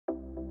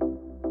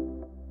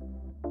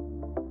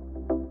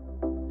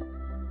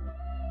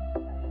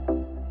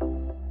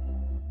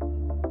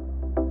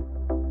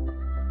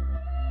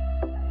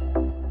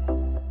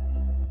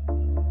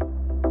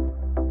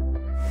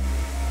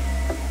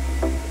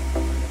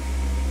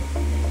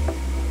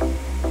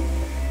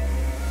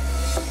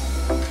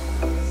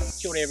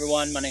Kia ora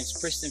everyone, my name is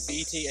PRESTON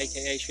FIETE,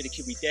 aka Should It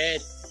Keep Me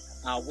Dad.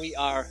 We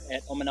are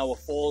at Omanawa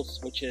Falls,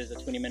 which is a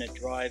 20-minute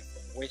drive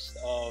west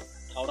of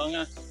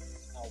Tauranga.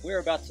 We're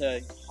about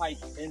to hike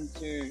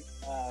into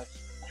a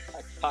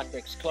park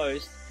that's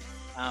closed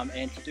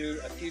and to do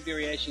a few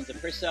variations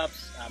of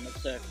press-ups.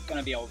 It's going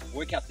to be a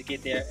workout to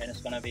get there, and it's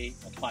going to be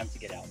a climb to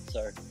get out.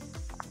 So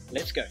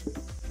let's go.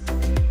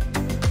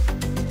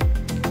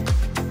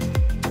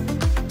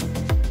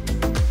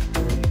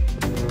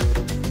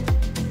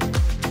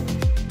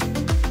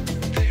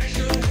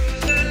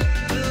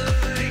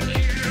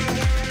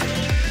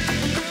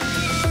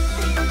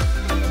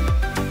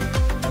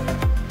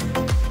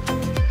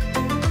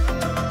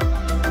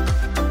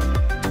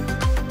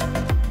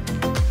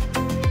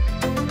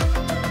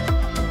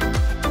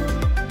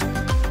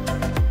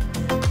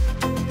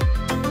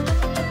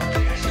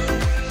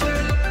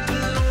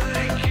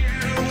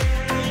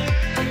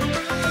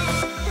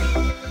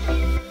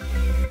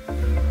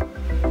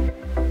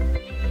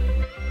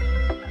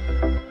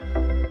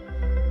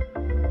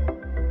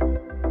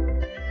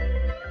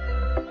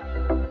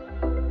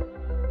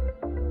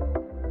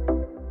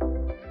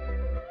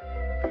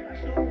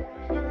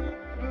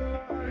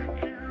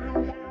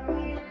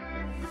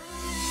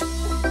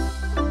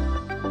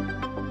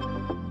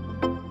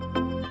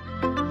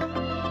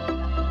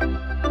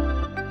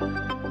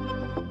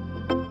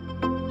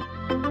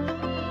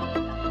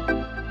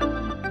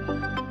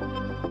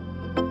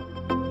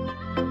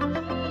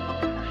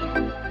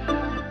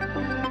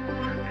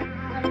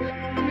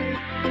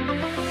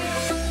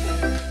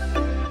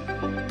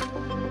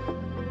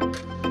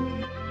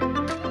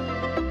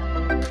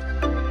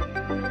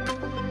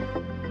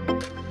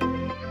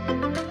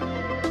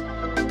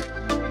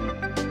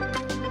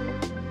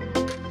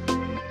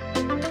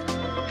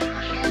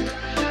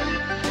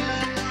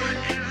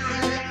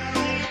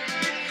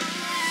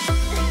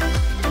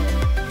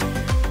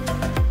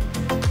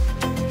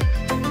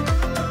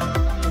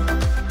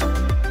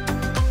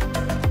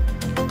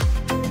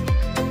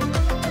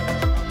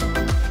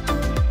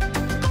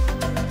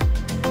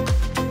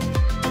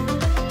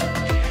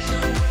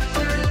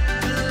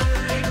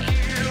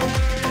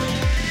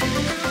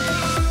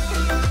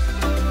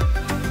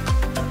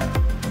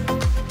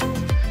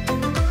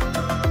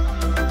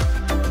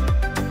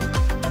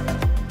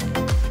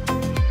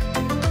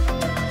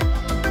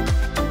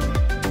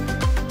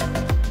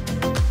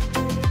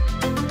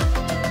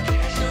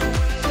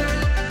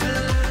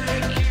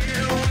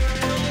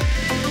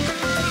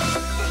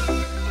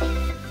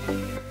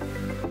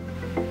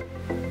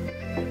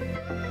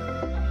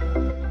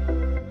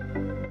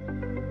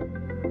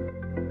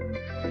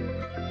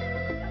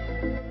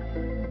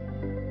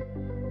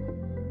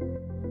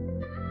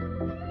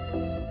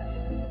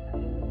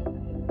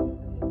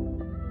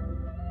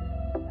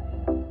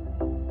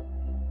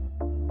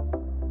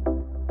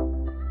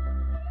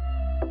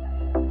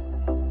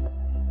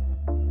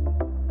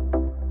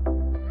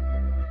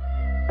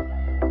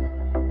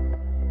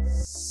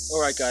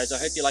 Alright guys, I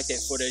hope you like that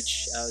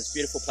footage. It's a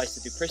beautiful place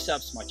to do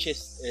press-ups. My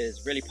chest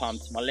is really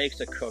pumped, my legs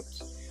are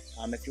cooked.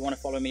 If you want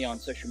to follow me on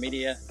social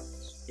media,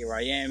 here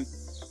I am.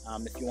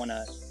 If you want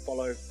to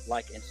follow,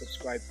 like and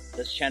subscribe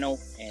this channel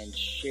and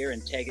share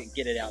and tag it and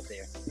get it out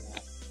there.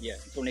 Yeah,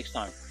 until next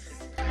time.